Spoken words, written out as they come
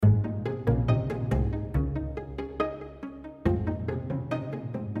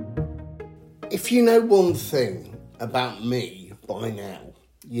If you know one thing about me by now,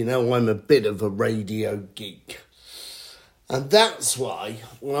 you know I'm a bit of a radio geek. And that's why,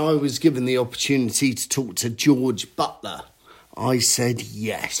 when I was given the opportunity to talk to George Butler, I said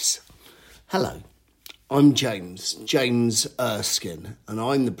yes. Hello, I'm James Erskine, and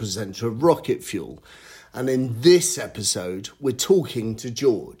I'm the presenter of Rocket Fuel. And in this episode, we're talking to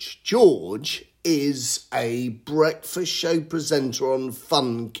George. George is a breakfast show presenter on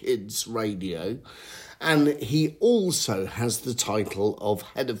Fun Kids Radio, and he also has the title of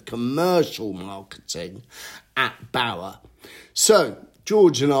Head of Commercial Marketing at Bauer. So,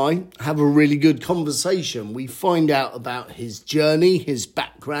 George and I have a really good conversation. We find out about his journey, his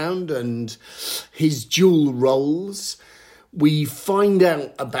background, and his dual roles. We find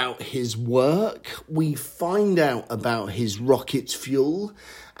out about his work. We find out about his rocket fuel.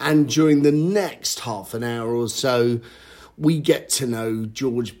 And during the next half an hour or so, we get to know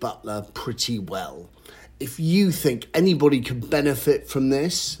George Butler pretty well. If you think anybody could benefit from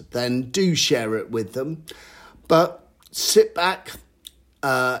this, then do share it with them. But sit back.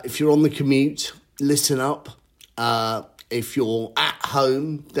 If you're on the commute, listen up. If you're at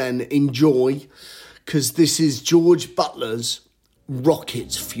home, then enjoy, because this is George Butler's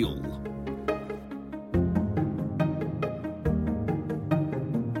Rocket Fuel.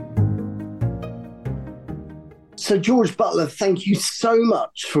 So, George Butler, thank you so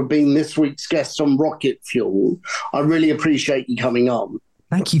much for being this week's guest on Rocket Fuel. I really appreciate you coming on.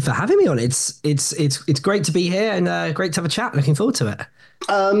 Thank you for having me on. It's great to be here and great to have a chat. Looking forward to it.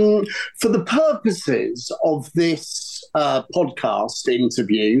 For the purposes of this podcast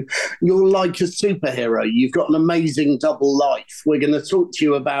interview, you're like a superhero. You've got an amazing double life. We're going to talk to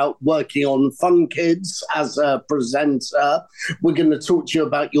you about working on Fun Kids as a presenter. We're going to talk to you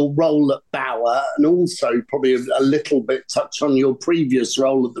about your role at Bauer, and also probably a little bit touch on your previous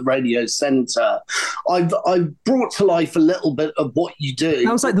role at the Radio Centre. I've brought to life a little bit of what you do.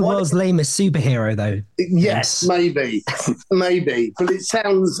 Sounds like the world's lamest superhero, though. Yes, maybe. But it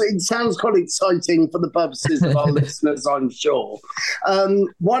sounds quite exciting for the purposes of our listeners, I'm sure.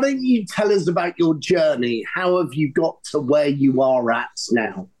 Why don't you tell us about your journey? How have you got to where you are at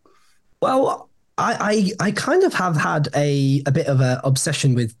now? Well, I kind of have had a bit of an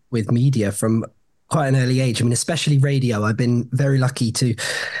obsession with media from quite an early age. I mean, especially radio. I've been very lucky to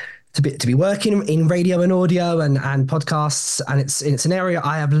be working in radio and audio and podcasts, and it's an area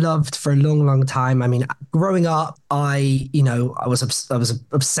I have loved for a long time. I mean, growing up, I was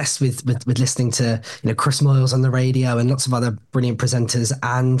obsessed with listening to Chris Moyles on the radio and lots of other brilliant presenters.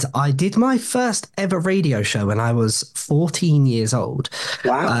 And I did my first ever radio show when I was 14 years old.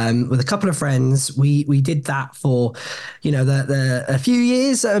 Wow! With a couple of friends, we did that for a few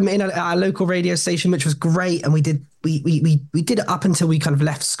years in our local radio station, which was great, and we did it up until we kind of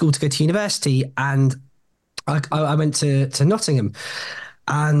left school to go to university, and I went to Nottingham.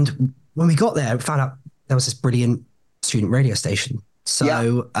 And when we got there, we found out there was this brilliant student radio station.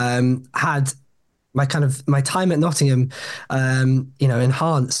 So had my time at Nottingham,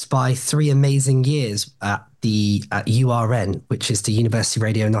 enhanced by 3 amazing years at URN, which is the University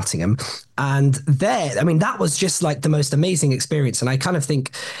Radio Nottingham. And there, I mean, that was just like the most amazing experience. And I kind of think,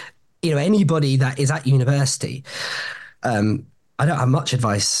 anybody that is at university, I don't have much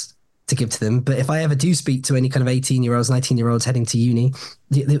advice to give to them, but if I ever do speak to any kind of 18-year-olds, 19-year-olds heading to uni,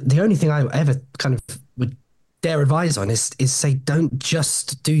 the only thing I ever kind of would dare advise on is say, don't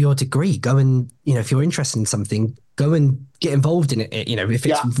just do your degree. Go and, if you're interested in something, go and get involved in it. If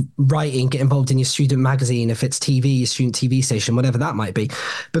it's writing, get involved in your student magazine. If it's TV, your student TV station, whatever that might be,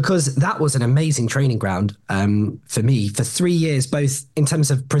 because that was an amazing training ground for me for 3 years, both in terms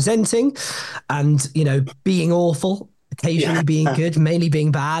of presenting and, being awful, occasionally being good, mainly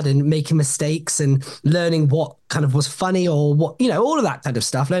being bad, and making mistakes and learning what kind of was funny or what, all of that kind of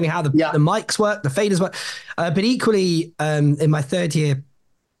stuff, learning how the mics work, the faders work. But equally, in my third year,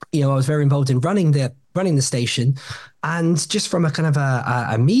 I was very involved in running the station, and just from a kind of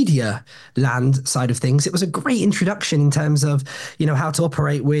a media land side of things, it was a great introduction in terms of, how to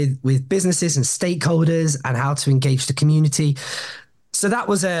operate with businesses and stakeholders and how to engage the community. So that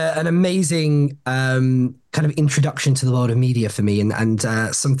was an amazing kind of introduction to the world of media for me, and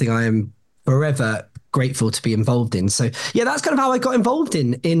something I am forever grateful to be involved in. So that's kind of how I got involved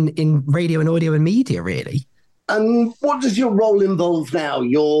in radio and audio and media, really. And what does your role involve now?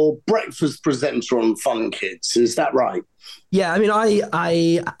 You're breakfast presenter on Fun Kids, is that right? Yeah, I mean,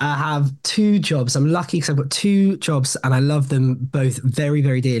 I have two jobs. I'm lucky because I've got two jobs, and I love them both very,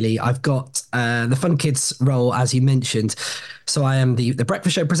 very dearly. I've got the Fun Kids role, as you mentioned. So I am the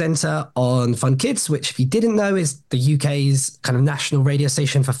breakfast show presenter on Fun Kids, which, if you didn't know, is the UK's kind of national radio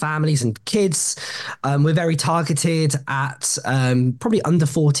station for families and kids. We're very targeted at probably under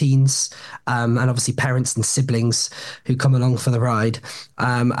 14s, and obviously parents and siblings who come along for the ride.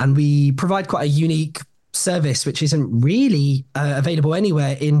 And we provide quite a unique service which isn't really available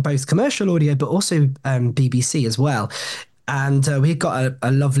anywhere in both commercial audio but also BBC as well. And we've got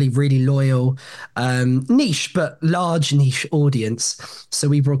a lovely, really loyal, niche but large niche audience. So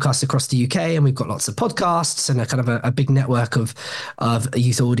we broadcast across the UK, and we've got lots of podcasts and a kind of a big network of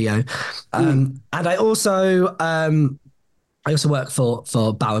youth audio. And I also work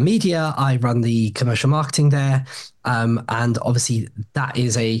for Bauer Media. I run the commercial marketing there. And obviously that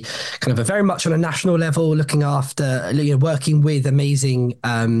is a kind of a very much on a national level, looking after, working with amazing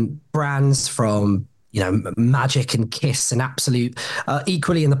brands from, Magic and Kiss and Absolute,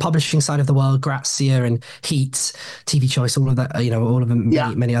 equally in the publishing side of the world, Grazia and Heat, TV Choice, all of that, all of them,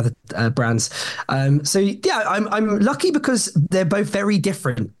 many other brands. So yeah, I'm lucky because they're both very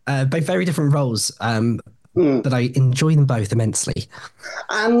different roles. But I enjoy them both immensely.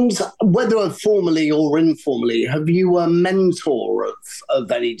 And whether formally or informally, have you a mentor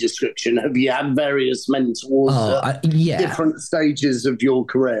of any description? Have you had various mentors at different stages of your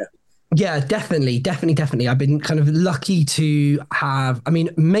career? Yeah, definitely. I've been kind of lucky to have,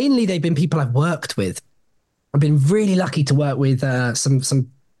 mainly they've been people I've worked with. I've been really lucky to work with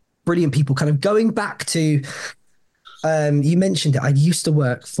some brilliant people, kind of going back to, you mentioned it. I used to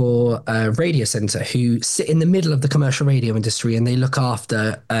work for a radio centre who sit in the middle of the commercial radio industry, and they look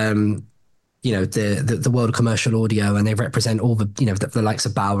after, the world of commercial audio, and they represent all the likes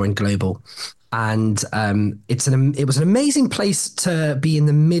of Bauer and Global. And it was an amazing place to be in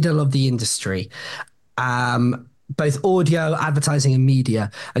the middle of the industry, both audio, advertising, and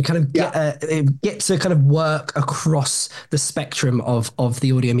media, and kind of get to kind of work across the spectrum of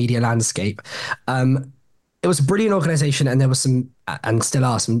the audio media landscape. It was a brilliant organization, and there was some, and still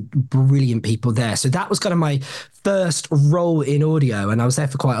are, some brilliant people there. So that was kind of my first role in audio, and I was there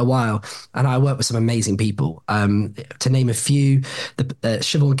for quite a while, and I worked with some amazing people. To name a few,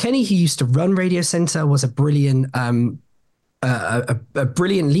 Siobhan Kenny, who used to run Radio Centre, was a brilliant a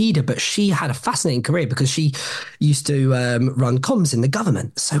brilliant leader, but she had a fascinating career because she used to run comms in the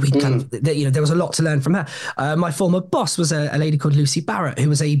government. So we kind of, there was a lot to learn from her. My former boss was a lady called Lucy Barrett, who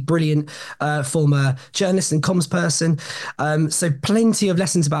was a brilliant former journalist and comms person. So plenty of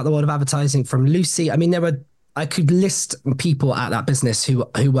lessons about the world of advertising from Lucy. I could list people at that business who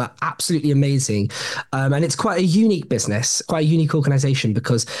were absolutely amazing. And it's quite a unique business, quite a unique organization,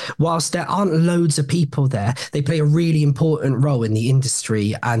 because whilst there aren't loads of people there, they play a really important role in the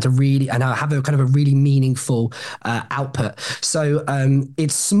industry and have a kind of a really meaningful output. So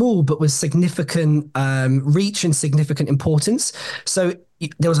it's small, but with significant reach and significant importance. So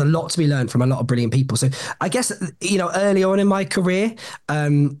there was a lot to be learned from a lot of brilliant people. So I guess, early on in my career,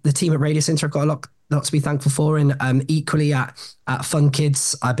 the team at Radio Centre, I've got a lot to be thankful for. And equally at Fun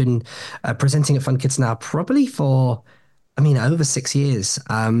Kids, I've been presenting at Fun Kids now probably for, over 6 years.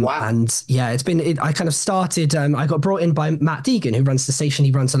 Wow. And yeah, I kind of started, I got brought in by Matt Deegan, who runs the station.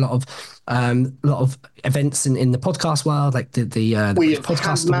 He runs a lot of events in the podcast world, like the we have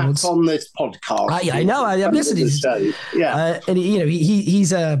podcast had awards. Matt on this podcast. Yeah, I know. I'm listening. Yeah. And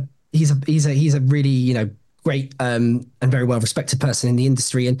he's a really, great and very well respected person in the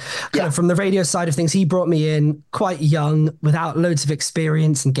industry, and kind of from the radio side of things, he brought me in quite young without loads of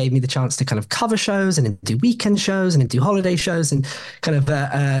experience and gave me the chance to kind of cover shows and then do weekend shows and then do holiday shows, and kind of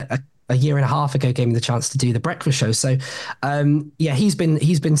a year and a half ago gave me the chance to do the breakfast show. So he's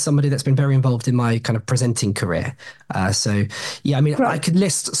been somebody that's been very involved in my kind of presenting career. Right. I could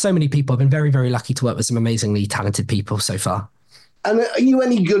list so many people. I've been very, very lucky to work with some amazingly talented people so far. And are you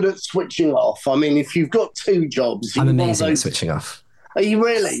any good at switching off? If you've got two jobs, I'm amazing at switching off. Are you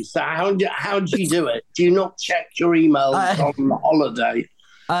really? So how do you do it? Do you not check your emails on holiday?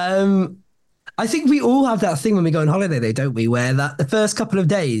 I think we all have that thing when we go on holiday, though, don't we? Where that the first couple of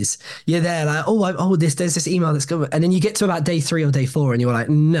days you're there, like, there's this email that's going, and then you get to about day 3 or day 4, and you're like,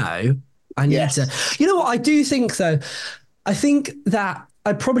 no, I need to. You know what? I do think though. I think that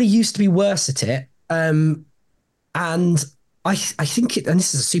I probably used to be worse at it, and I think and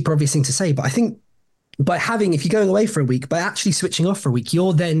this is a super obvious thing to say, but I think if you're going away for a week, by actually switching off for a week,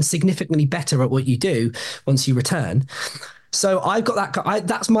 you're then significantly better at what you do once you return. So I've got that.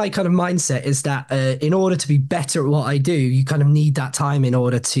 That's my kind of mindset, is that in order to be better at what I do, you kind of need that time in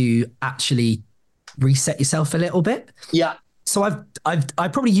order to actually reset yourself a little bit. Yeah. So I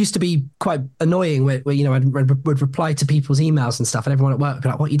probably used to be quite annoying where you know, would reply to people's emails and stuff, and everyone at work would be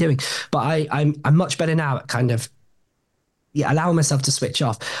like, what are you doing? But I'm much better now at kind of, yeah, allowing myself to switch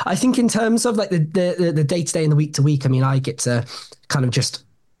off. I think in terms of like the day to day and the week to week, I mean, I get to kind of just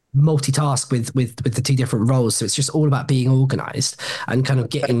multitask with the two different roles, so it's just all about being organized and kind of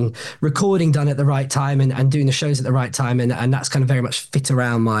getting recording done at the right time, and doing the shows at the right time, and that's kind of very much fit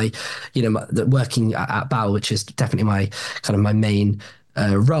around my, you know, the working at Bow, which is definitely my kind of my main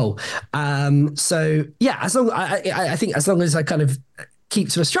role. So yeah, as long I think as long as I kind of keep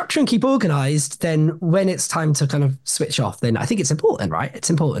to a structure and keep organized, then when it's time to kind of switch off, then I think it's important, right? It's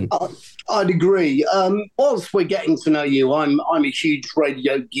important. I'd agree. Whilst we're getting to know you, I'm a huge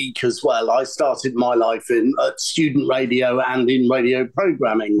radio geek as well. I started my life in student radio and in radio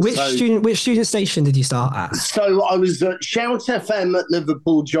programming. Which student station did you start at? So I was at Shout FM at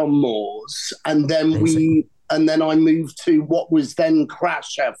Liverpool, John Moores, and then I moved to what was then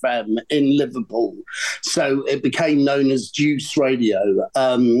Crash FM in Liverpool. So it became known as Juice Radio.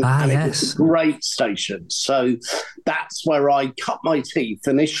 And it was a great station. So that's where I cut my teeth,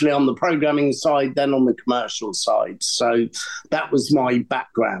 initially on the programming side, then on the commercial side. So that was my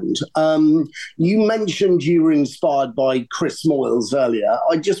background. You mentioned you were inspired by Chris Moyles earlier.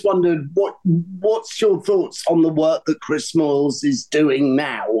 I just wondered, what's your thoughts on the work that Chris Moyles is doing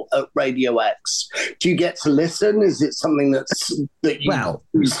now at Radio X? Do you get to listen? Is it something that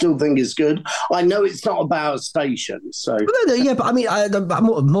you still think is good? I know it's not about a station, so yeah, but I mean, I'm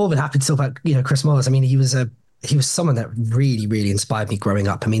more than happy to talk about, you know, Chris Moyles. I mean, he was someone that really, really inspired me growing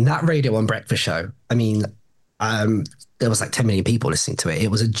up. I mean, that Radio 1 breakfast show, I mean, there was like 10 million people listening to it.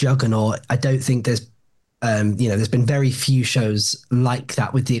 It was a juggernaut. I don't think there's you know, there's been very few shows like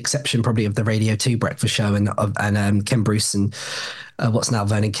that, with the exception probably of the Radio 2 breakfast show and Ken Bruce and what's now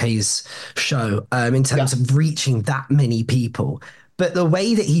Vernon Kay's show, in terms of reaching that many people. But the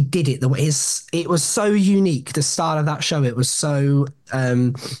way that he did it, it was so unique. The start of that show, it was so. I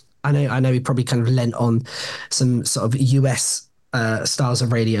know he probably kind of lent on some sort of US styles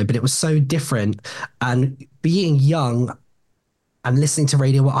of radio, but it was so different. And being young and listening to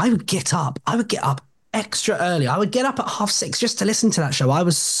Radio 1, I would get up extra early. I would get up at 6:30 just to listen to that show. I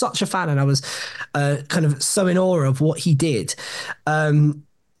was such a fan, and I was kind of so in awe of what he did.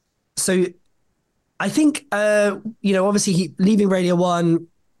 So I think, you know, obviously leaving Radio 1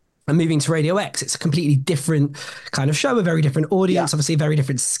 and moving to Radio X, it's a completely different kind of show, a very different audience, obviously a very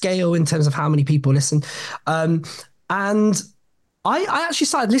different scale in terms of how many people listen. And I actually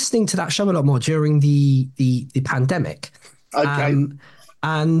started listening to that show a lot more during the pandemic. Okay.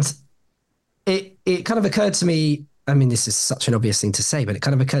 And it kind of occurred to me, I mean, this is such an obvious thing to say, but it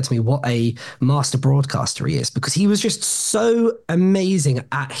kind of occurred to me what a master broadcaster he is, because he was just so amazing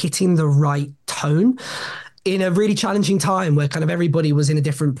at hitting the right tone in a really challenging time where kind of everybody was in a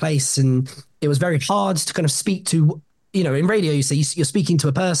different place, and it was very hard to kind of speak to, you know, in radio, you say you're speaking to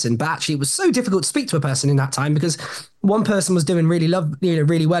a person, but actually it was so difficult to speak to a person in that time, because one person was doing really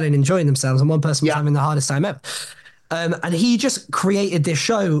well and enjoying themselves, and one person was having the hardest time ever. And he just created this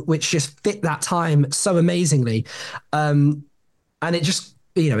show which just fit that time so amazingly. And it just,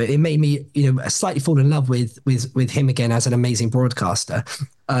 you know, it made me, you know, slightly fall in love with him again as an amazing broadcaster.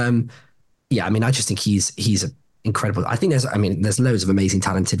 Yeah, I mean, I just think he's incredible. I think there's loads of amazing,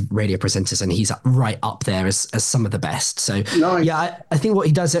 talented radio presenters, and he's right up there as some of the best. So nice. Yeah, I think what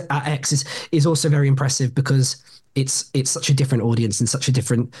he does at X is also very impressive, because it's such a different audience and such a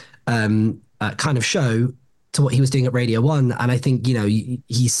different kind of show to what he was doing at Radio 1. And I think, you know,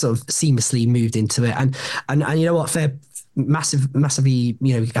 he sort of seamlessly moved into it. And you know what, massively,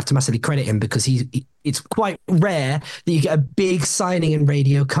 you know, you have to massively credit him, because it's quite rare that you get a big signing in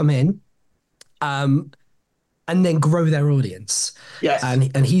radio come in, and then grow their audience. Yes.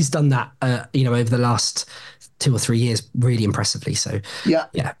 And he's done that, you know, over the last 2 or 3 years really impressively. So yeah,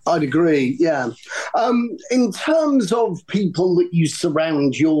 I'd agree. Yeah. In terms of people that you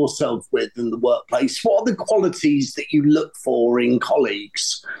surround yourself with in the workplace, what are the qualities that you look for in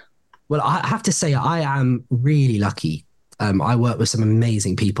colleagues? Well, I have to say I am really lucky. I work with some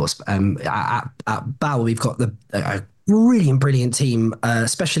amazing people. At Bauer, we've got a brilliant team,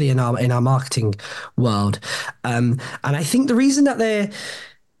 especially in our marketing world. And I think the reason that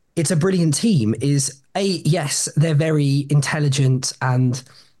it's a brilliant team is, yes, they're very intelligent and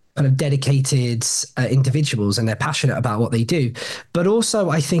kind of dedicated individuals, and they're passionate about what they do. But also,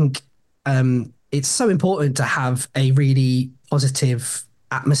 I think it's so important to have a really positive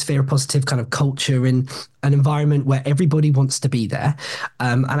atmosphere, a positive kind of culture, in an environment where everybody wants to be there.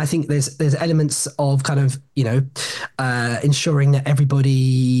 And I think there's elements of kind of, you know, ensuring that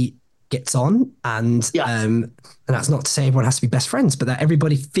everybody gets on, and Yeah. and that's not to say everyone has to be best friends, but that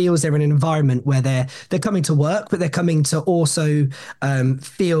everybody feels they're in an environment where they're coming to work, but they're coming to also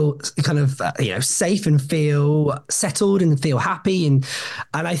feel kind of safe and feel settled and feel happy, and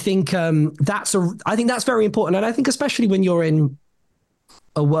I think I think that's very important, and I think especially when you're in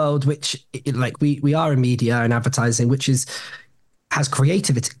a world which like we are in media and advertising, which has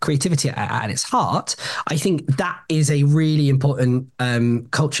creativity at its heart. I think that is a really important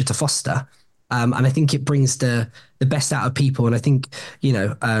culture to foster. And I think it brings the best out of people. And I think,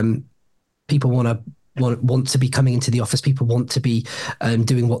 people want to be coming into the office. People want to be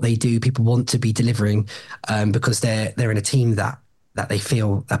doing what they do. People want to be delivering because they're in a team that they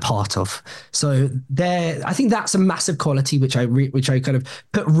feel a part of. So I think that's a massive quality which I kind of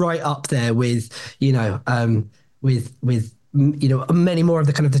put right up there with with many more of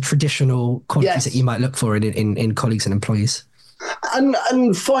the kind of the traditional qualities that you might look for in colleagues and employees. And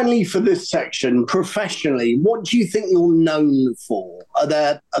finally, for this section, professionally, what do you think you're known for? Are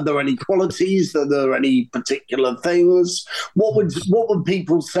there any qualities? Are there any particular things? What would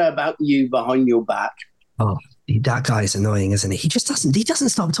people say about you behind your back? Oh, that guy's annoying, isn't he? He doesn't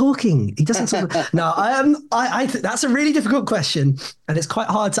stop talking. He doesn't stop. No, that's a really difficult question, and it's quite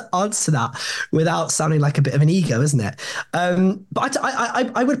hard to answer that without sounding like a bit of an ego, isn't it? But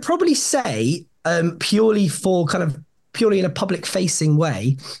I would probably say purely in a public facing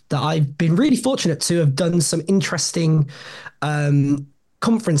way that I've been really fortunate to have done some interesting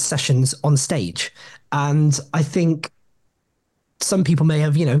conference sessions on stage. And I think some people may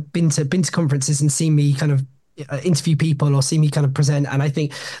have, been to conferences and seen me kind of interview people or see me kind of present. And I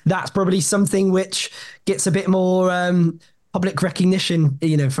think that's probably something which gets a bit more public recognition,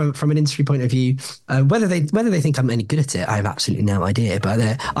 from an industry point of view. Whether they think I'm any good at it, I have absolutely no idea.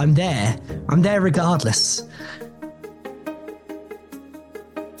 But I'm there regardless.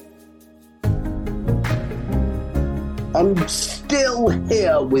 I'm still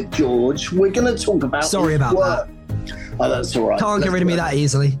here with George. We're going to talk about Sorry about work. that. Oh, that's all right. Can't get rid of me that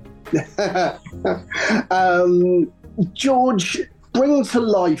easily. George, bring to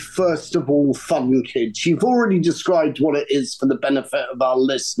life, first of all, Fun Kids. You've already described what it is for the benefit of our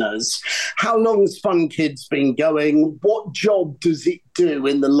listeners. How long has Fun Kids been going? What job does it do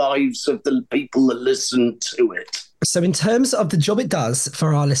in the lives of the people that listen to it? So in terms of the job it does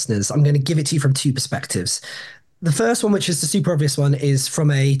for our listeners, I'm going to give it to you from two perspectives. The first one, which is the super obvious one, is from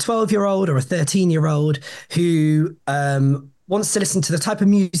a 12-year-old or a 13-year-old who wants to listen to the type of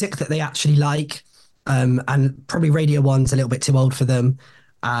music that they actually like. And probably Radio 1's a little bit too old for them.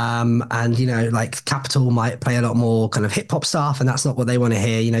 And, like Capital might play a lot more kind of hip hop stuff, and that's not what they want to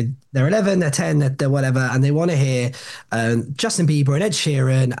hear. They're 11, they're 10, they're whatever, and they want to hear Justin Bieber and Ed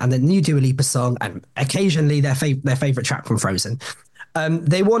Sheeran and the new Dua Lipa song, and occasionally their favorite track from Frozen.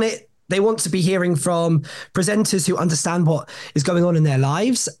 They want it. They want to be hearing from presenters who understand what is going on in their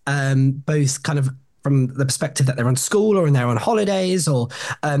lives, both kind of from the perspective that they're on school or they're on holidays, or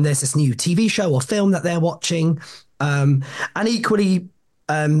there's this new TV show or film that they're watching, and equally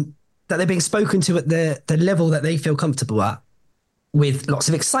that they're being spoken to at the level that they feel comfortable at, with lots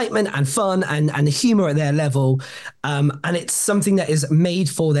of excitement and fun and humor at their level. And it's something that is made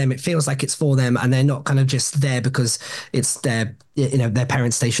for them. It feels like it's for them, and they're not kind of just there because it's their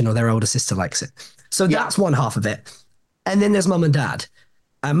parents' station or their older sister likes it. So that's one half of it. And then there's mum and dad.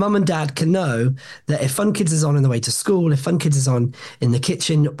 And mum and dad can know that if Fun Kids is on the way to school, if Fun Kids is on in the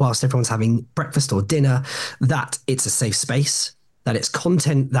kitchen whilst everyone's having breakfast or dinner, that it's a safe space, that it's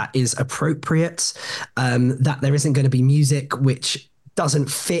content that is appropriate, that there isn't going to be music which doesn't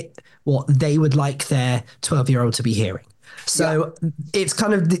fit what they would like their 12-year-old to be hearing. So it's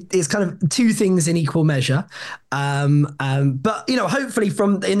kind of two things in equal measure. But hopefully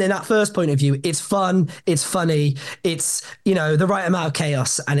in that first point of view, it's fun, it's funny, it's the right amount of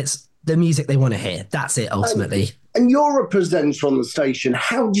chaos, and it's the music they want to hear. That's it ultimately. And you're a presenter on the station.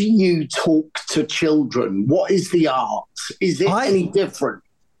 How do you talk to children? What is the art? Is it any different?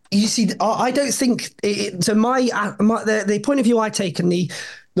 You see, I don't think so. The point of view I take and the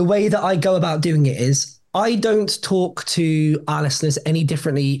way that I go about doing it is, I don't talk to our listeners any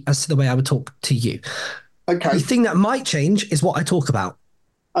differently as to the way I would talk to you. Okay. The thing that might change is what I talk about.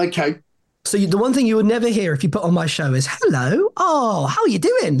 Okay. So the one thing you would never hear if you put on my show is, hello, oh, how are you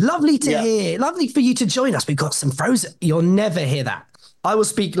doing? Lovely to hear. Lovely for you to join us. We've got some Frozen. You'll never hear that. I will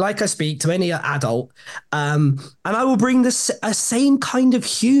speak like I speak to any adult, and I will bring a same kind of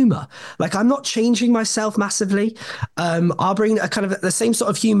humor. Like, I'm not changing myself massively. I'll bring a kind of the same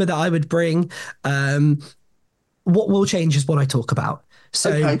sort of humor that I would bring. What will change is what I talk about.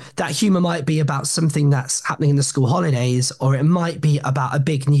 So that humor might be about something that's happening in the school holidays, or it might be about a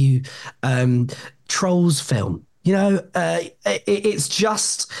big new Trolls film. It's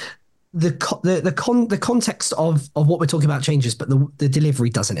just the context of what we're talking about changes, but the delivery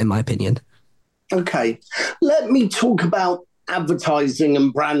doesn't, in my opinion. Okay, let me talk about advertising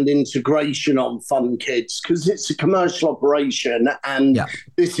and brand integration on Fun Kids, because it's a commercial operation and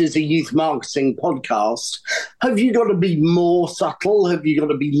this is a youth marketing podcast. Have you got to be more subtle? Have you got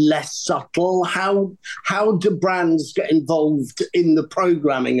to be less subtle? How do brands get involved in the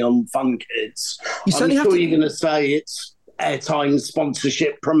programming on Fun Kids? I'm sure you're going to say it's airtime,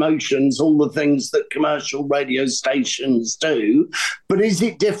 sponsorship, promotions, all the things that commercial radio stations do. But is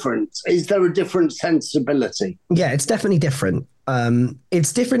it different? Is there a different sensibility? Yeah, it's definitely different.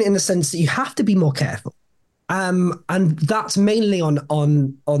 It's different in the sense that you have to be more careful. And that's mainly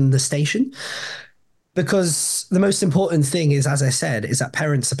on the station. Because the most important thing is, as I said, is that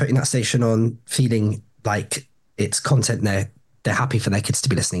parents are putting that station on feeling like it's content they're happy for their kids to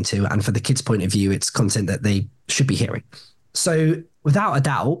be listening to. And for the kids' point of view, it's content that they should be hearing. So without a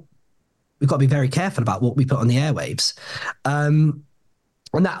doubt, we've got to be very careful about what we put on the airwaves. And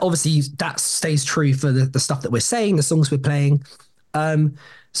that obviously that stays true for the stuff that we're saying, the songs we're playing.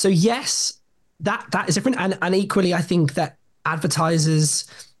 So yes, that is different. And equally, I think that advertisers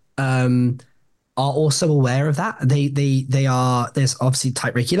are also aware of that. They are, there's obviously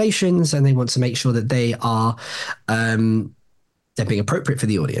tight regulations and they want to make sure that they are they're being appropriate for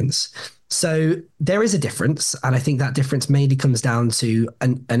the audience. So there is a difference, and I think that difference mainly comes down to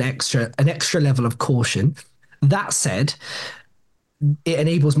an extra level of caution. That said, it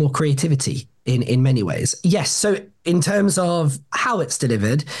enables more creativity in many ways. Yes, so in terms of how it's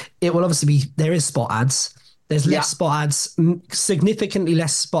delivered, it will obviously be, there is spot ads. There's less spot ads, significantly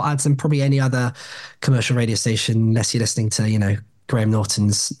less spot ads than probably any other commercial radio station, unless you're listening to, Graham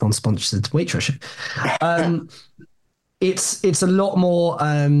Norton's non-sponsored waitress show. It's a lot more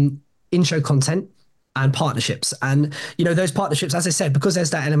in-show content and partnerships. And, those partnerships, as I said, because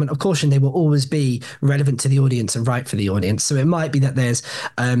there's that element of caution, they will always be relevant to the audience and right for the audience. So it might be that there's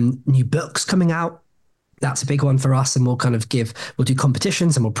new books coming out. That's a big one for us. And we'll kind of we'll do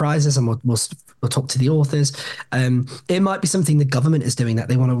competitions and we'll prizes and we'll talk to the authors. It might be something the government is doing that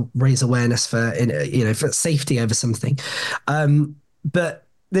they want to raise awareness for, for safety over something. But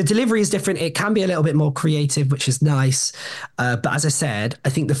the delivery is different. It can be a little bit more creative, which is nice. But as I said, I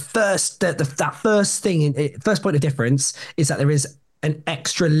think first point of difference is that there is an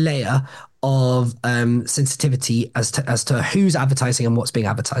extra layer of sensitivity as to who's advertising and what's being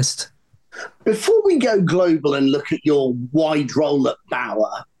advertised. Before we go global and look at your wide role at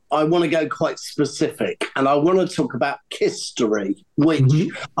Bauer, I want to go quite specific, and I want to talk about History, which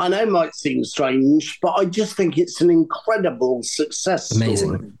I know might seem strange, but I just think it's an incredible success story.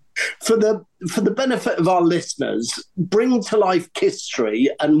 Amazing. For the benefit of our listeners, bring to life History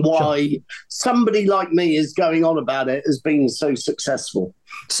and why somebody like me is going on about it as being so successful.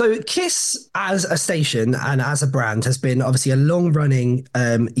 So KISS as a station and as a brand has been obviously a long-running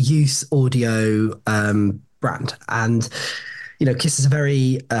youth audio brand, and KISS is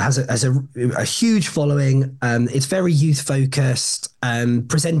has a huge following. It's very youth focused.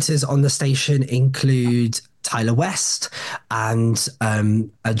 Presenters on the station include Tyler West and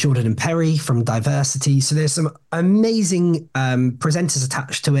Jordan and Perry from Diversity. So there's some amazing presenters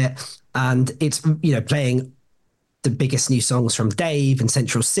attached to it, and it's playing the biggest new songs from Dave and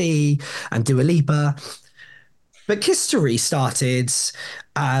Central C and Dua Lipa. But History started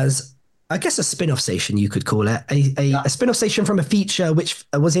as, I guess, a spin-off station, you could call it, a spin-off station from a feature which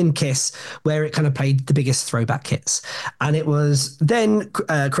was in KISS, where it kind of played the biggest throwback hits. And it was then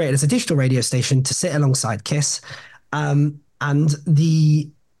created as a digital radio station to sit alongside KISS. And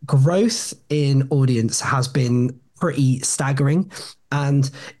the growth in audience has been pretty staggering.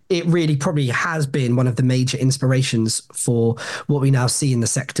 And it really probably has been one of the major inspirations for what we now see in the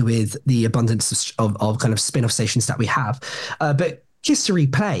sector with the abundance of kind of spin-off stations that we have. But History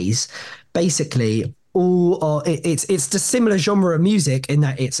plays basically it's the similar genre of music in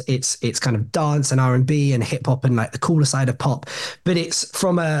that it's kind of dance and R&B and hip hop and like the cooler side of pop, but it's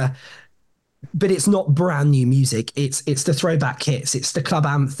not brand new music. It's the throwback hits, it's the club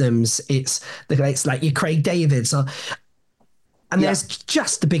anthems, it's like your Craig Davids, and there's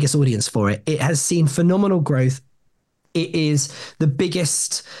just the biggest audience for it. It has seen phenomenal growth. It is the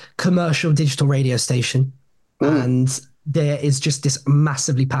biggest commercial digital radio station, and there is just this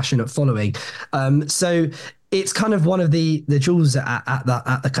massively passionate following. So it's kind of one of the jewels at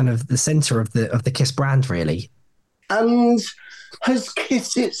the kind of the center of the KISS brand, really. And Has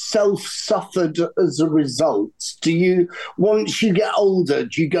Kiss itself suffered as a result? Do you, once you get older,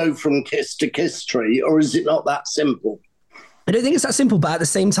 do you go from Kiss to Kiss Tree, or is it not that simple? I don't think it's that simple, but at the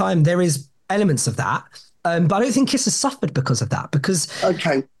same time, there is elements of that. But I don't think Kiss has suffered because of that, because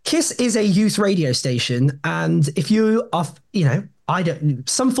Okay. Kiss is a youth radio station. And if you are, I don't,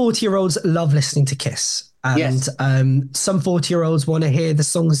 some 40-year-olds love listening to Kiss. And Yes. Some 40-year-olds want to hear the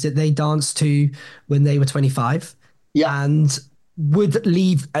songs that they danced to when they were 25 Yeah. and would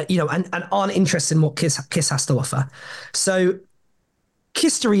leave, and aren't interested in what Kiss has to offer. So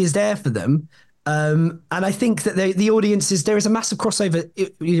history is there for them. And I think that the audiences, there is a massive crossover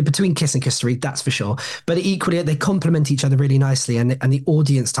between Kiss and History, that's for sure. But equally, they complement each other really nicely, and the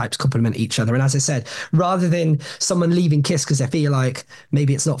audience types complement each other. And as I said, rather than someone leaving Kiss because they feel like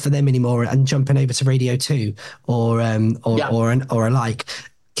maybe it's not for them anymore and jumping over to Radio 2 or alike,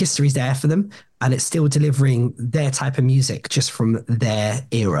 History's there for them, and it's still delivering their type of music just from their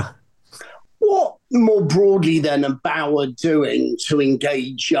era. What more broadly then are Bauer doing to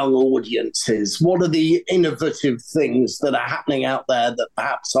engage young audiences? What are the innovative things that are happening out there that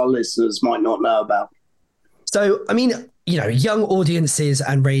perhaps our listeners might not know about? So, I mean, young audiences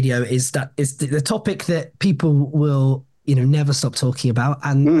and radio is the topic that people will, never stop talking about.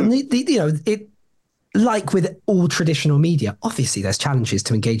 And it, like with all traditional media, obviously there's challenges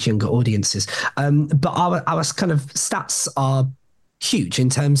to engage younger audiences. But our kind of stats are huge in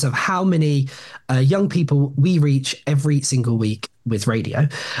terms of how many young people we reach every single week with radio.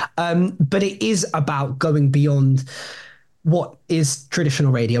 But it is about going beyond what is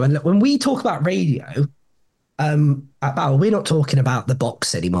traditional radio. And when we talk about radio, we're not talking about the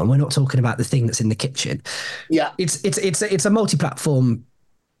box anymore. We're not talking about the thing that's in the kitchen. Yeah. It's a multi-platform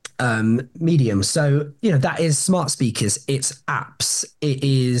medium. So, that is smart speakers, it's apps, it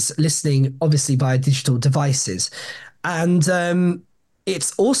is listening obviously via digital devices. And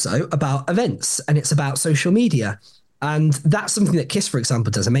it's also about events, and it's about social media. And that's something that Kiss, for example,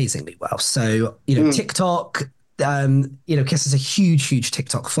 does amazingly well. So, TikTok, Kiss has a huge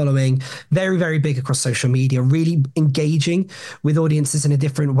TikTok following, very, very big across social media, really engaging with audiences in a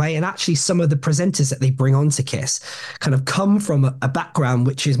different way. And actually some of the presenters that they bring onto Kiss kind of come from a background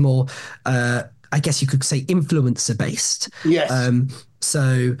which is more, I guess you could say, influencer based. Yes.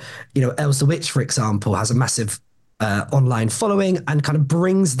 So, Els the Witch, for example, has a massive online following and kind of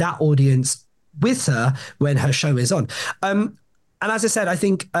brings that audience with her when her show is on. And as I said, I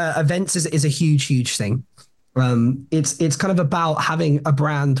think events is a huge thing. It's kind of about having a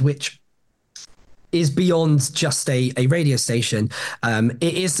brand which is beyond just a radio station.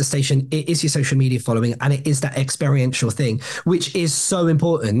 It is the station, it is your social media following, and it is that experiential thing, which is so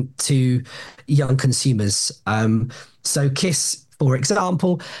important to young consumers. So Kiss, for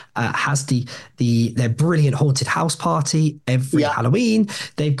example, has their brilliant haunted house party every Halloween.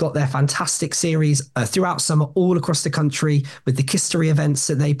 They've got their fantastic series throughout summer all across the country with the Kissery events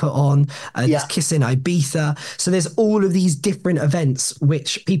that they put on. There's Kiss in Ibiza. So there's all of these different events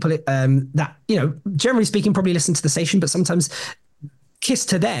which people that, generally speaking, probably listen to the station, but sometimes Kiss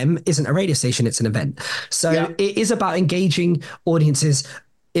to them isn't a radio station, it's an event. So it is about engaging audiences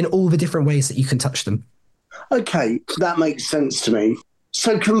in all the different ways that you can touch them. Okay, that makes sense to me.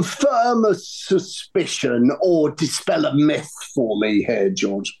 So confirm a suspicion or dispel a myth for me here,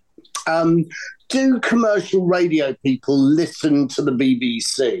 George. Do commercial radio people listen to the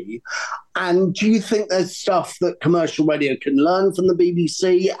BBC? And do you think there's stuff that commercial radio can learn from the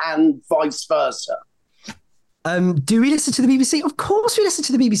BBC and vice versa? Do we listen to the BBC? Of course we listen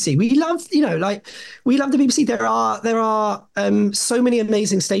to the BBC. We love, we love the BBC. There are so many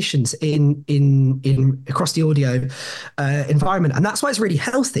amazing stations in across the audio environment. And that's why it's really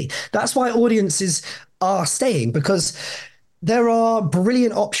healthy. That's why audiences are staying, because there are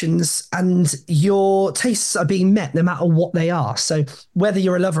brilliant options and your tastes are being met no matter what they are. So whether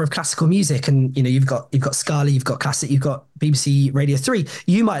you're a lover of classical music and, you've got Scala, you've got classic, you've got BBC Radio 3,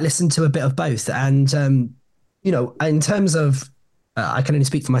 you might listen to a bit of both. And, in terms of, I can only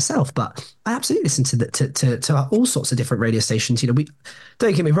speak for myself, but I absolutely listen to all sorts of different radio stations.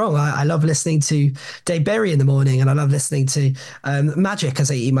 Don't get me wrong. I love listening to Dave Berry in the morning, and I love listening to Magic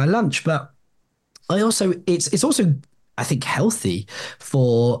as I eat my lunch. But it's also, I think, healthy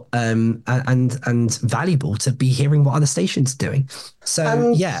for and valuable to be hearing what other stations are doing.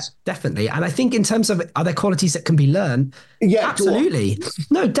 So definitely. And I think in terms of are there qualities that can be learned? Yeah, absolutely.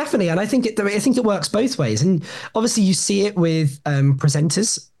 No, definitely. And I think it works both ways. And obviously you see it with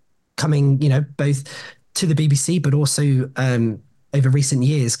presenters coming, both to the BBC, but also over recent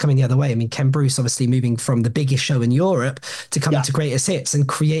years coming the other way. I mean, Ken Bruce obviously moving from the biggest show in Europe to coming to Greatest Hits and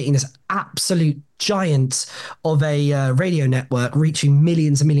creating this absolute giant of a radio network reaching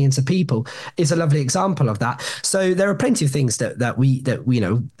millions and millions of people is a lovely example of that. So there are plenty of things that we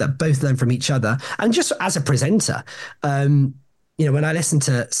that both learn from each other. And just as a presenter, when I listen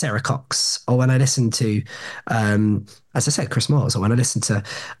to Sarah Cox, or when I listen to, as I said, Chris Moores, or when I listen to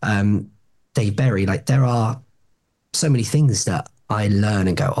Dave Berry, like there are so many things that I learn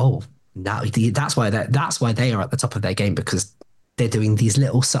and go, oh, now that's why they are at the top of their game, because they're doing these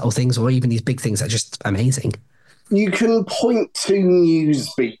little subtle things, or even these big things that are just amazing. You can point to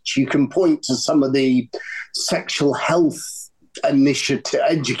Newsbeat. You can point to some of the sexual health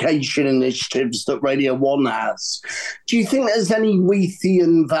education initiatives that Radio 1 has. Do you think there's any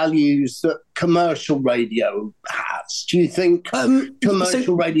Wheathian values that commercial radio has? Do you think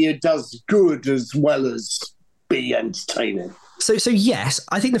commercial radio does good as well as be entertaining? So yes,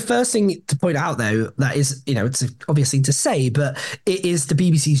 I think the first thing to point out, though, that is, it's obviously to say, but it is the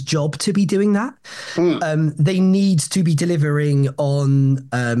BBC's job to be doing that. They need to be delivering on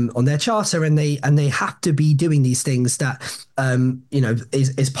their charter, and they have to be doing these things that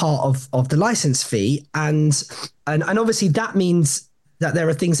is part of the license fee, and obviously that means that there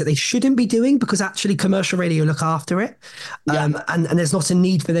are things that they shouldn't be doing because actually commercial radio look after it, and there's not a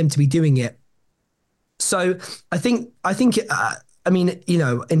need for them to be doing it. So I think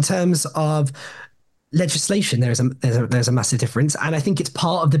in terms of legislation, there's a massive difference, and I think it's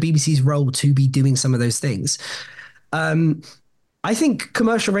part of the BBC's role to be doing some of those things. I think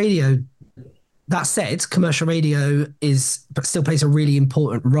commercial radio. That said, commercial radio still plays a really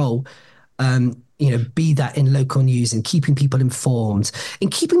important role. Be that in local news and keeping people informed,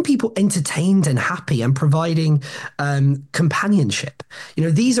 and keeping people entertained and happy, and providing companionship.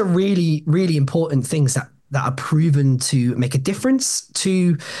 These are really, really important things that are proven to make a difference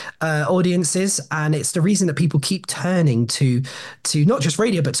to audiences, and it's the reason that people keep turning to not just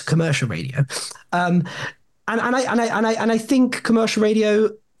radio but to commercial radio. And I think commercial radio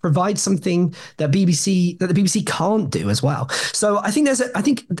provides something that the BBC can't do as well. So I think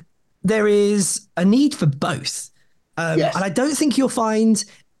there is a need for both. And I don't think you'll find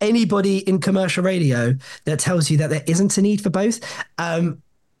anybody in commercial radio that tells you that there isn't a need for both. And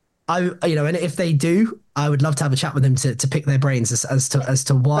if they do, I would love to have a chat with them to pick their brains as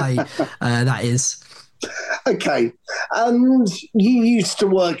to why that is. Okay. And you used to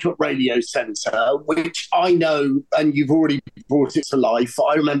work at Radio Centre, which I know, and you've already brought it to life.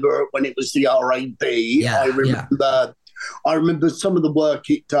 I remember when it was the RAB. I remember some of the work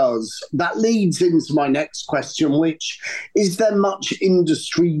it does. That leads into my next question, which is there much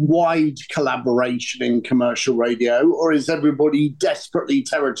industry-wide collaboration in commercial radio, or is everybody desperately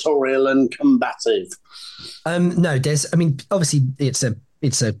territorial and combative? No, obviously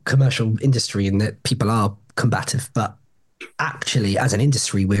it's a commercial industry in that people are combative, but actually, as an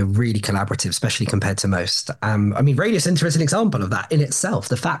industry, we're really collaborative, especially compared to most. Radio Centre is an example of that in itself.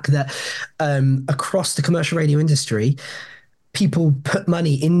 The fact that across the commercial radio industry, people put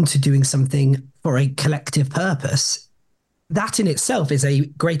money into doing something for a collective purpose, that in itself is a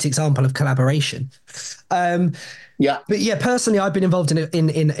great example of collaboration. But yeah, personally, I've been involved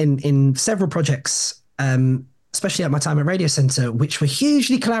in several projects, especially at my time at Radio Centre, which were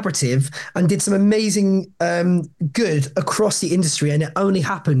hugely collaborative and did some amazing good across the industry. And it only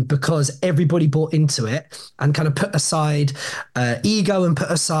happened because everybody bought into it and kind of put aside ego and put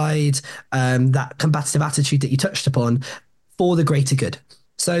aside that combative attitude that you touched upon for the greater good.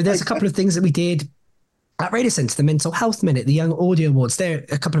 So there's a couple of things that we did at Radio Centre, the Mental Health Minute, the Young Audio Awards. There are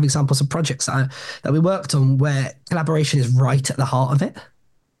a couple of examples of projects that we worked on where collaboration is right at the heart of it.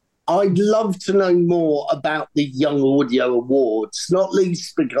 I'd love to know more about the Young Audio Awards, not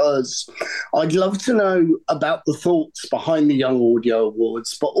least because I'd love to know about the thoughts behind the Young Audio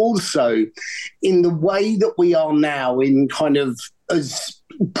Awards, but also in the way that we are now in kind of as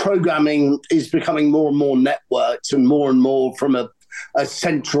programming is becoming more and more networked and more from a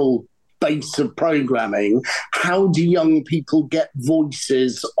central base of programming. How do young people get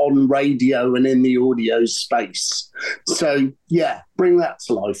voices on radio and in the audio space? So, yeah, bring that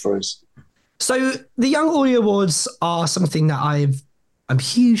to life for us. So the Young Audio Awards are something that I'm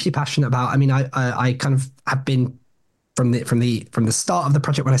hugely passionate about. I mean, I kind of have been from the start of the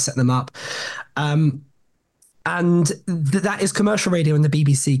project when I set them up. And that is commercial radio and the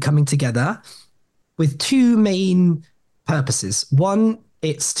BBC coming together with two main purposes. One,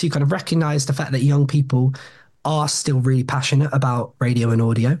 it's to kind of recognize the fact that young people are still really passionate about radio and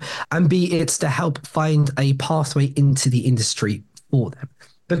audio, and B, it's to help find a pathway into the industry for them.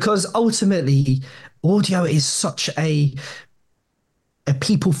 Because ultimately, audio is such a a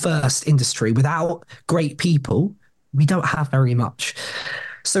people first industry. Without great people, we don't have very much.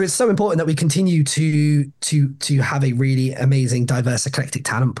 So it's so important that we continue to have a really amazing, diverse, eclectic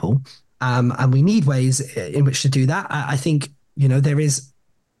talent pool. And we need ways in which to do that. I think, there is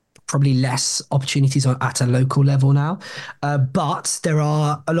probably less opportunities at a local level now. But there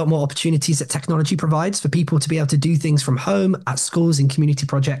are a lot more opportunities that technology provides for people to be able to do things from home, at schools, in community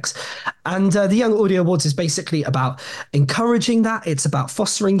projects. And the Young Audio Awards is basically about encouraging that. It's about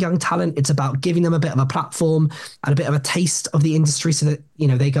fostering young talent. It's about giving them a bit of a platform and a bit of a taste of the industry so that,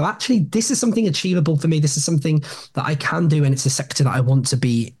 they go, actually, this is something achievable for me. This is something that I can do. And it's a sector that I want to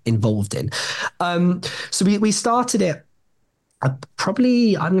be involved in. So we started it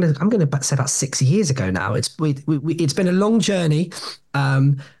probably I'm gonna say about 6 years ago now. It's been a long journey,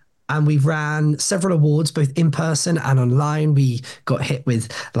 and we've ran several awards both in person and online. We got hit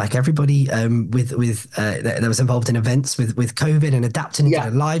with, like everybody, that was involved in events with COVID and adapting into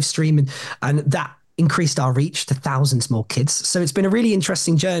a live stream, and that increased our reach to thousands more kids. So it's been a really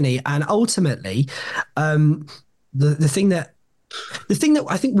interesting journey, and ultimately, the thing that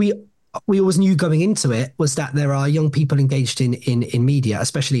I think we always knew going into it was that there are young people engaged in media,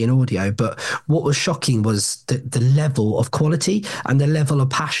 especially in audio. But what was shocking was the level of quality and the level of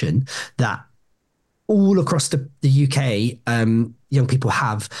passion that all across the UK young people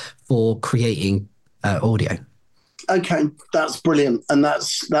have for creating audio. Okay, that's brilliant. And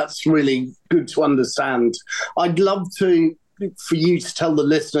that's really good to understand. I'd love for you to tell the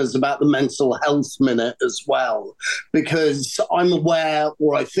listeners about the Mental Health Minute as well, because I'm aware,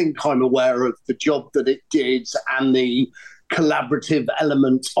 or I think I'm aware, of the job that it did and the collaborative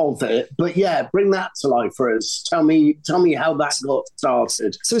element of it. But yeah, bring that to life for us. Tell me how that got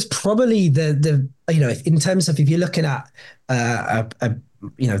started. So it's probably the in terms of, if you're looking at the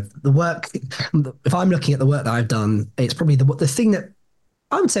work, if I'm looking at the work that I've done, it's probably the thing that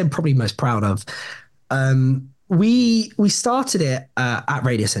I would say I'm probably most proud of. We started it at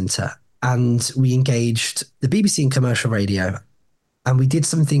Radio Centre, and we engaged the BBC and commercial radio, and we did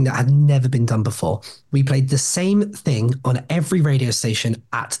something that had never been done before. We played the same thing on every radio station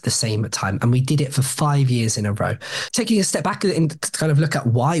at the same time, and we did it for 5 years in a row. Taking a step back and kind of look at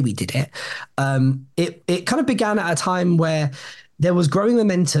why we did it, it kind of began at a time where there was growing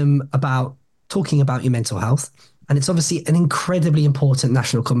momentum about talking about your mental health. And it's obviously an incredibly important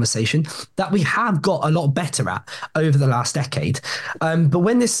national conversation that we have got a lot better at over the last decade. But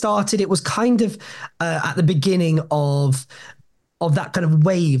when this started, it was kind of at the beginning of that kind of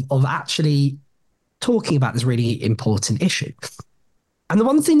wave of actually talking about this really important issue. And the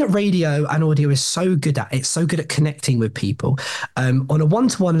one thing that radio and audio is so good at, it's so good at connecting with people on a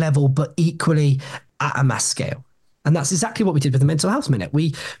one-to-one level, but equally at a mass scale. And that's exactly what we did with the Mental Health Minute.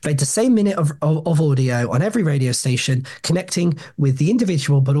 We played the same minute of audio on every radio station, connecting with the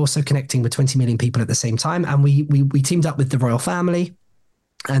individual, but also connecting with 20 million people at the same time. And we teamed up with the Royal Family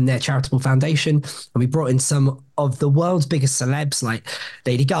and their charitable foundation. And we brought in some of the world's biggest celebs like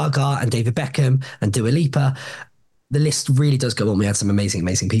Lady Gaga and David Beckham and Dua Lipa. The list really does go on. We had some amazing,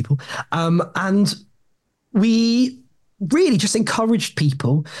 amazing people. And we really just encouraged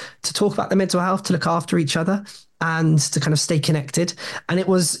people to talk about their mental health, to look after each other, and to kind of stay connected. And it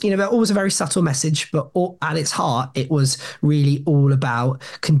was, always a very subtle message, but at its heart, it was really all about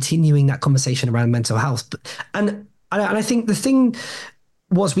continuing that conversation around mental health. And I think the thing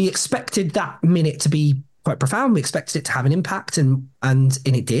was, we expected that minute to be quite profound. We expected it to have an impact, and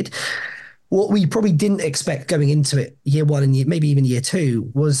it did. What we probably didn't expect going into it, year one and maybe even year two,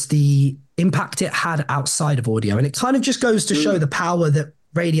 was the impact it had outside of audio. And it kind of just goes to show the power that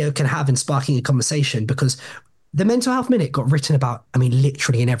radio can have in sparking a conversation, because the Mental Health Minute got written about,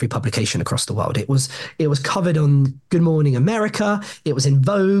 literally in every publication across the world. It was covered on Good Morning America. It was in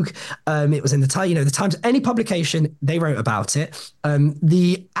Vogue. It was in the Times. Any publication, they wrote about it.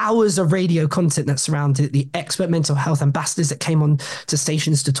 The hours of radio content that surrounded it, the expert mental health ambassadors that came on to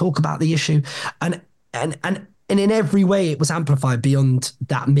stations to talk about the issue, and in every way, it was amplified beyond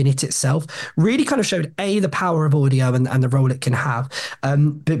that minute itself. Really kind of showed A, the power of audio and the role it can have,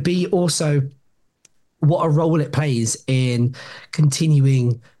 but B, also what a role it plays in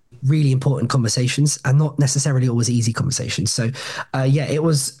continuing really important conversations, and not necessarily always easy conversations. So it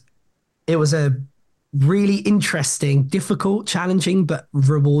was a really interesting, difficult, challenging, but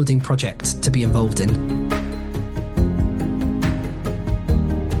rewarding project to be involved in.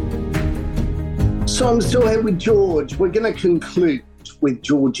 So I'm still here with George. We're going to conclude with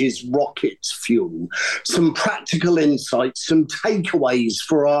George's rocket fuel, some practical insights, some takeaways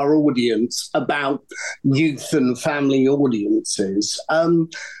for our audience about youth and family audiences.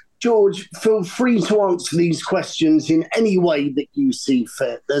 George, feel free to answer these questions in any way that you see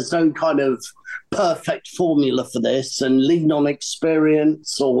fit. There's no kind of perfect formula for this, and lean on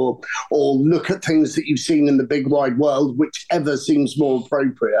experience or look at things that you've seen in the big wide world, whichever seems more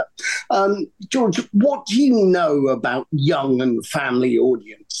appropriate. George, what do you know about young and family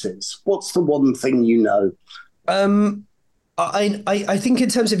audiences? What's the one thing you know? I think in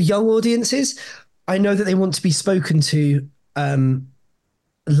terms of young audiences, I know that they want to be spoken to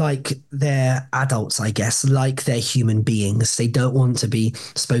like they're adults, I guess, like they're human beings. They don't want to be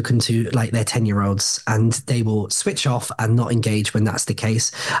spoken to like they're 10-year-olds, and they will switch off and not engage when that's the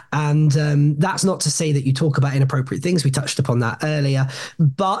case. And that's not to say that you talk about inappropriate things. We touched upon that earlier.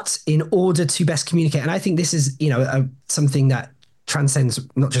 But in order to best communicate, and I think this is, something that transcends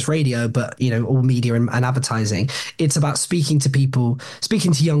not just radio, but all media and advertising. It's about speaking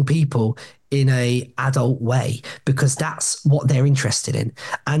to young people in a adult way, because that's what they're interested in.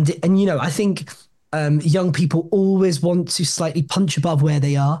 And I think young people always want to slightly punch above where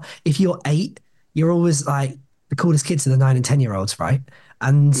they are. If you're 8, you're always like the coolest kids are the 9 and 10-year-olds, right?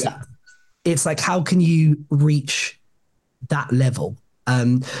 And it's like, how can you reach that level?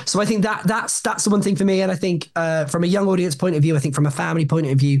 So I think that's the one thing for me. And I think from a young audience point of view, I think from a family point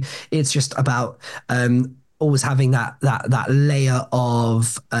of view, it's just about always having that layer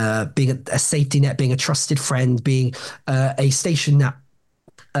of being a safety net, being a trusted friend, being a station that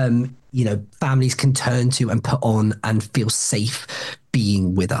families can turn to and put on and feel safe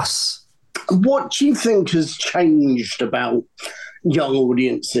being with us. What do you think has changed about young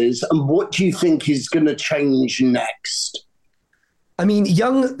audiences, and what do you think is going to change next? I mean,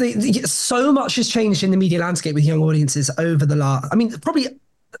 so much has changed in the media landscape with young audiences over the last. I mean, probably.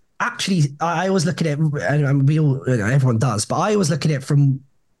 Actually, I always look at it, and everyone does, but I always look at it from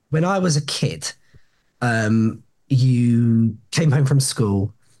when I was a kid. You came home from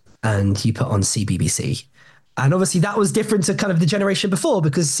school and you put on CBBC. And obviously that was different to kind of the generation before,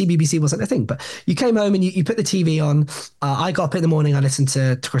 because CBBC wasn't a thing. But you came home and you put the TV on. I got up in the morning, I listened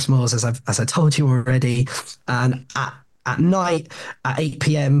to Chris Moores, as I told you already. And at night, at 8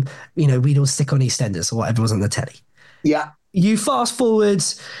 p.m., we'd all stick on EastEnders or whatever was on the telly. Yeah. You fast forward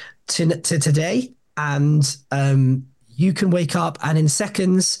to today, and you can wake up and in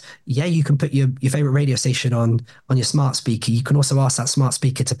seconds, you can put your favorite radio station on your smart speaker. You can also ask that smart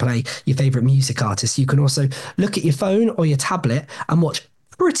speaker to play your favorite music artist. You can also look at your phone or your tablet and watch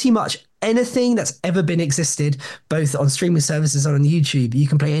pretty much anything that's ever been existed, both on streaming services and on YouTube. You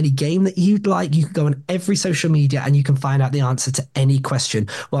can play any game that you'd like. You can go on every social media and you can find out the answer to any question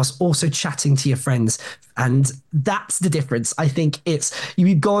whilst also chatting to your friends. And that's the difference. I think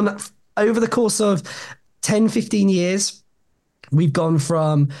you've gone over the course of 10, 15 years. We've gone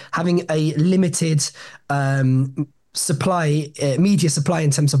from having a limited media supply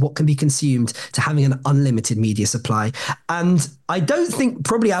in terms of what can be consumed to having an unlimited media supply. And I don't think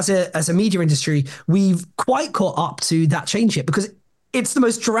probably as a media industry, we've quite caught up to that change yet, because it's the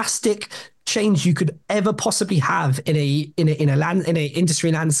most drastic change you could ever possibly have in a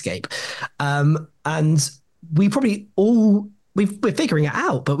industry landscape. And we probably we're figuring it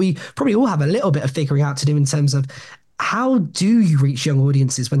out, but we probably all have a little bit of figuring out to do in terms of how do you reach young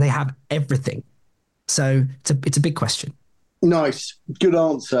audiences when they have everything? So it's a big question. Nice. Good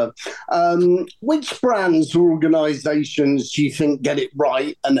answer. Which brands or organisations do you think get it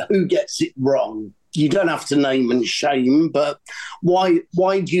right, and who gets it wrong? You don't have to name and shame, but why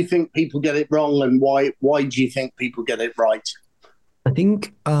do you think people get it wrong, and why do you think people get it right? I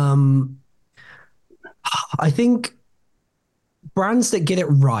think brands that get it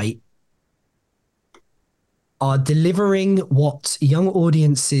right are delivering what young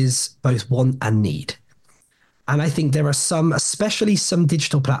audiences both want and need. And I think there are especially some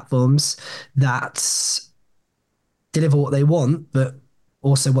digital platforms that deliver what they want, but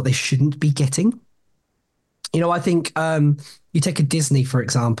also what they shouldn't be getting. I think you take a Disney, for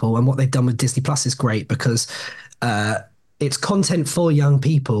example, and what they've done with Disney Plus is great, because it's content for young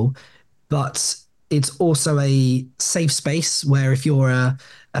people, but it's also a safe space where if you're a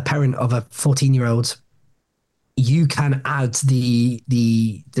parent of a 14-year-old, you can add the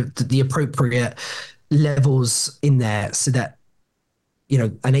appropriate levels in there so that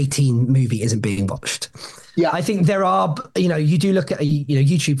an 18 movie isn't being watched. Yeah, I think there are, you do look at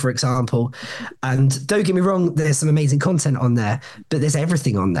YouTube, for example, and don't get me wrong, there's some amazing content on there, but there's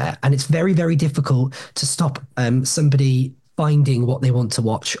everything on there, and it's very, very difficult to stop somebody finding what they want to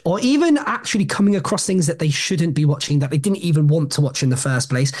watch, or even actually coming across things that they shouldn't be watching, that they didn't even want to watch in the first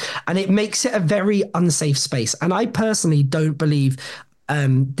place. And it makes it a very unsafe space. And I personally don't believe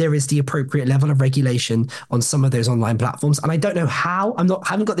there is the appropriate level of regulation on some of those online platforms. And I don't know how.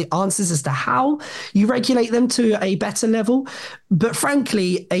 Haven't got the answers as to how you regulate them to a better level. But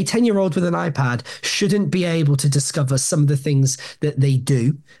frankly, a 10-year-old with an iPad shouldn't be able to discover some of the things that they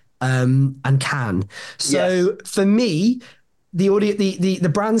do and can. So for me,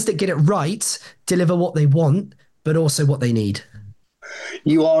 the brands that get it right deliver what they want, but also what they need.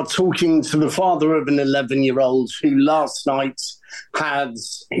 You are talking to the father of an 11-year-old who last night had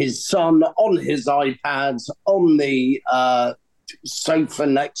his son on his iPad on the sofa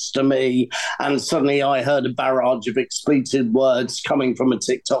next to me, and suddenly I heard a barrage of expletive words coming from a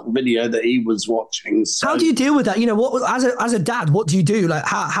TikTok video that he was watching. So, how do you deal with that? What as a dad, what do you do? Like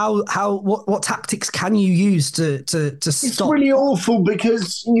what tactics can you use to stop? It's really awful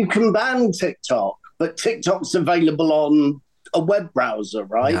because you can ban TikTok, but TikTok's available on a web browser,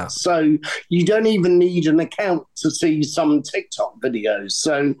 right? Yeah. So you don't even need an account to see some TikTok videos.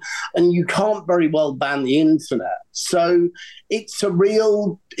 So, and you can't very well ban the internet. So it's a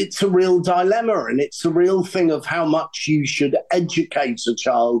real dilemma, and it's a real thing of how much you should educate a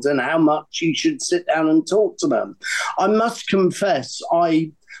child and how much you should sit down and talk to them. I must confess,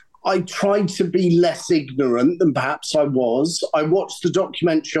 I tried to be less ignorant than perhaps I was. I watched the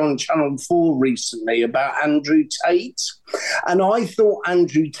documentary on Channel 4 recently about Andrew Tate, and I thought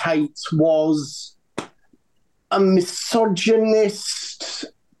Andrew Tate was a misogynist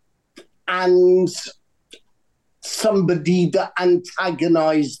and somebody that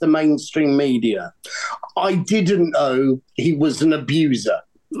antagonized the mainstream media. I didn't know he was an abuser.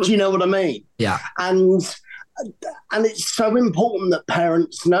 Do you know what I mean? Yeah. And it's so important that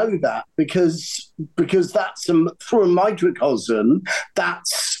parents know that because that's through a microcosm,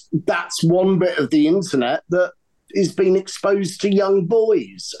 that's one bit of the internet that is being exposed to young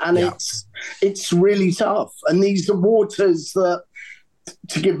boys, and it's really tough. And these are waters that,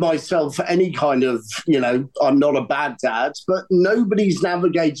 to give myself any kind of, I'm not a bad dad, but nobody's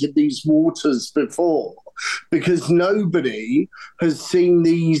navigated these waters before because nobody has seen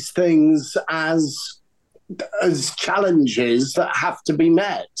these things as challenges that have to be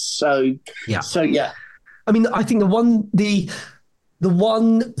met. So yeah. I mean, I think the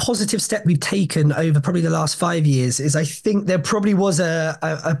one positive step we've taken over probably the last 5 years is I think there probably was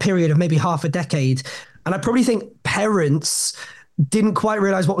a period of maybe half a decade, and I probably think parents didn't quite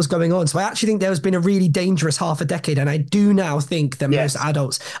realize what was going on. So I actually think there has been a really dangerous half a decade. And I do now think that most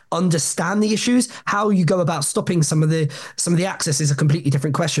adults understand the issues. How you go about stopping some of the access is a completely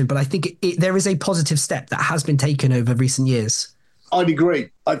different question. But I think there is a positive step that has been taken over recent years. I'd agree.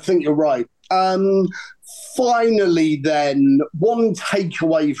 I think you're right. Finally, then, one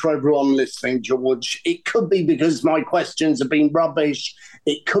takeaway for everyone listening, George. It could be because my questions have been rubbish.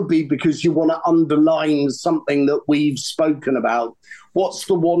 It could be because you want to underline something that we've spoken about. What's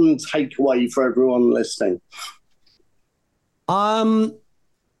the one takeaway for everyone listening?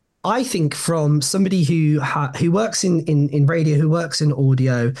 I think from somebody who works in radio, who works in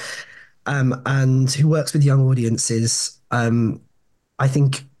audio, and who works with young audiences, I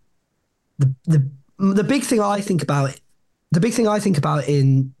think the big thing I think about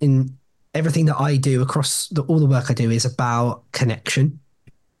in everything that I do across all the work I do is about connection.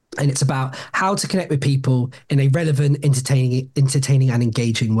 And it's about how to connect with people in a relevant, entertaining and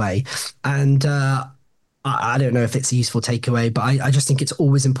engaging way. And I don't know if it's a useful takeaway, but I just think it's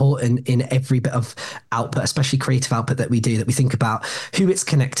always important in every bit of output, especially creative output that we do, that we think about who it's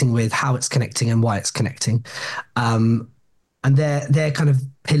connecting with, how it's connecting, and why it's connecting. And they're kind of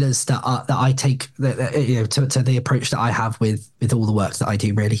pillars that I take to the approach that I have with all the work that I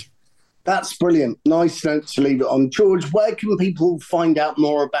do, really. That's brilliant. Nice note to leave it on. George, where can people find out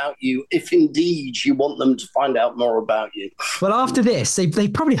more about you, if indeed you want them to find out more about you? Well, after this,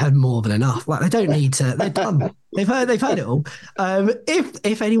 they've probably heard more than enough. Like, they don't need to. They're done. They've heard it all.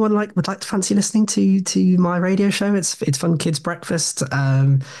 If anyone would like to fancy listening to my radio show, it's Fun Kids Breakfast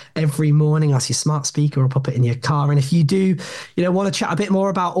every morning. Ask your smart speaker or pop it in your car. And if you do, want to chat a bit more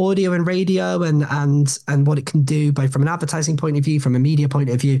about audio and radio and what it can do, both from an advertising point of view, from a media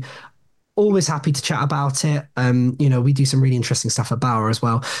point of view, always happy to chat about it. We do some really interesting stuff at Bauer as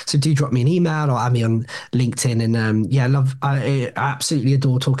well. So do drop me an email or add me on LinkedIn. And I absolutely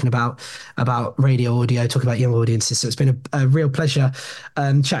adore talking about radio, audio, talking about young audiences. So it's been a real pleasure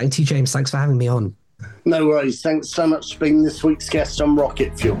chatting to you, James. Thanks for having me on. No worries. Thanks so much for being this week's guest on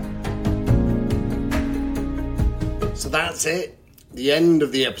Rocket Fuel. So that's it. The end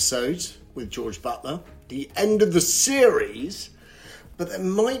of the episode with George Butler. The end of the series. But there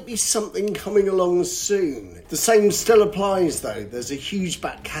might be something coming along soon. The same still applies, though. There's a huge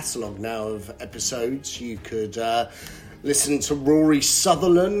back catalogue now of episodes. You could listen to Rory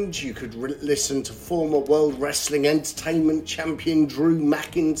Sutherland. You could listen to former World Wrestling Entertainment Champion Drew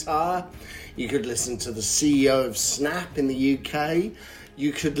McIntyre. You could listen to the CEO of Snap in the UK.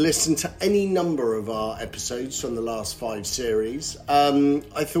 You could listen to any number of our episodes from the last 5 series.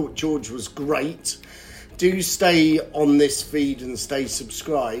 I thought George was great. Do stay on this feed and stay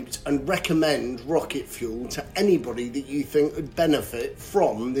subscribed, and recommend Rocket Fuel to anybody that you think would benefit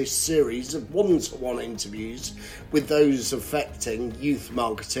from this series of one-to-one interviews with those affecting youth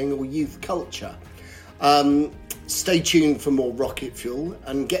marketing or youth culture. Stay tuned for more Rocket Fuel,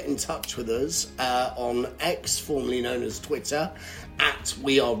 and get in touch with us on X, formerly known as Twitter, at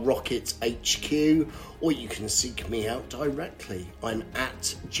WeAreRocketHQ, or you can seek me out directly. I'm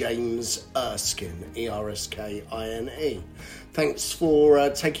at James Erskine, Erskine. Thanks for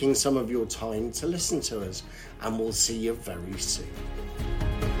taking some of your time to listen to us, and we'll see you very soon.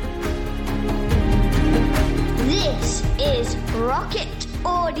 This is Rocket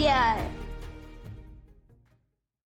Audio.